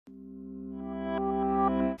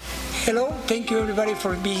Hello, thank you everybody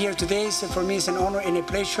for being here today. So for me it's an honor and a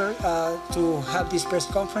pleasure to have this press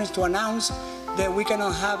conference to announce that we're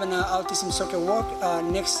gonna have an Autism Soccer Walk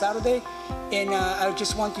next Saturday. And I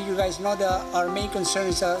just want you guys to know that our main concern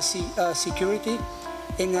is security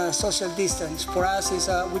and social distance. For us, is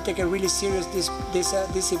we take it really serious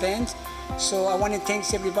this event. So I want to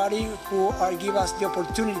thank everybody who give us the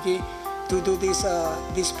opportunity to do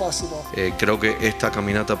this possible. Creo que esta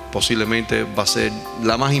caminata posiblemente va a ser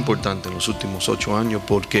la más importante en los últimos 8 años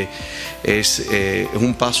porque es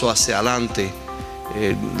un paso hacia adelante,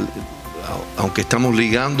 aunque estamos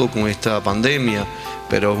ligando con esta pandemia,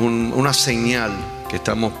 pero es una señal que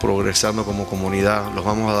estamos progresando como comunidad. Los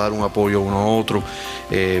vamos a dar un apoyo uno a otro.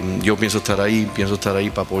 Yo pienso estar ahí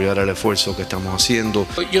para apoyar el esfuerzo que estamos haciendo.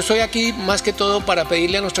 Yo estoy aquí más que todo para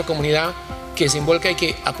pedirle a nuestra comunidad que se involucre y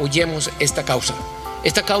que apoyemos esta causa.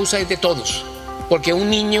 Esta causa es de todos, porque un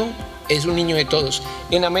niño es un niño de todos.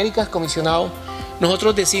 En América, comisionado,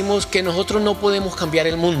 nosotros decimos que nosotros no podemos cambiar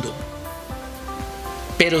el mundo,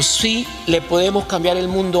 pero sí le podemos cambiar el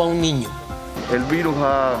mundo a un niño. El virus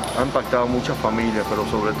ha impactado a muchas familias, pero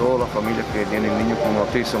sobre todo las familias que tienen niños con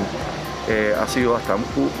autismo ha sido hasta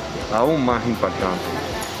aún más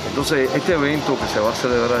impactante. Entonces, este evento que se va a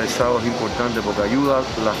celebrar el sábado es importante porque ayuda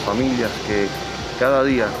a las familias que cada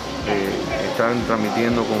día están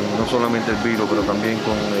transmitiendo con no solamente el virus, pero también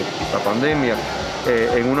con la pandemia,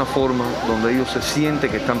 en una forma donde ellos se sienten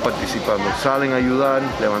que están participando. Salen a ayudar,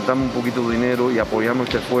 levantamos un poquito de dinero y apoyamos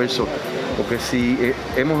este esfuerzo, porque si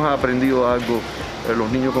hemos aprendido algo,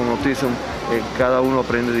 los niños con autismo, cada uno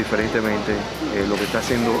aprende diferentemente. Lo que está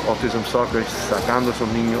haciendo Autism Soccer es sacando a esos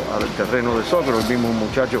niños al terreno de soccer. Hoy vimos un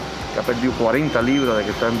muchacho que ha perdido 40 libras de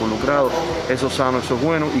que está involucrado. Eso es sano, eso es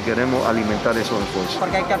bueno y queremos alimentar esos esfuerzos.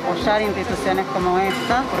 Porque hay que apoyar instituciones como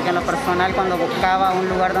esta, porque en lo personal cuando buscaba un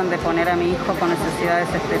lugar donde poner a mi hijo con necesidades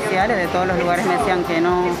especiales, de todos los lugares me decían que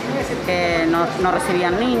no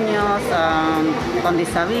recibían niños con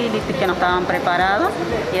disabilities, que no estaban preparados,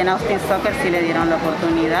 y en Autism Soccer sí le dieron la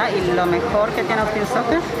oportunidad, y lo mejor que tiene Autism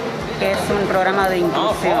Soccer es un programa de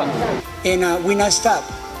inclusión. And we not stop.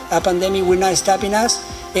 A pandemic will not stopping us,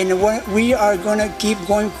 and we are gonna keep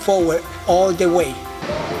going forward all the way.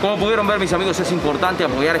 Como pudieron ver, mis amigos, es importante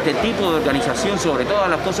apoyar este tipo de organización sobre todas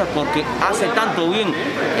las cosas porque hace tanto bien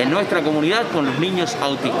en nuestra comunidad con los niños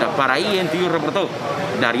autistas. Para INTV reportó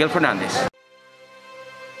Dariel Fernández.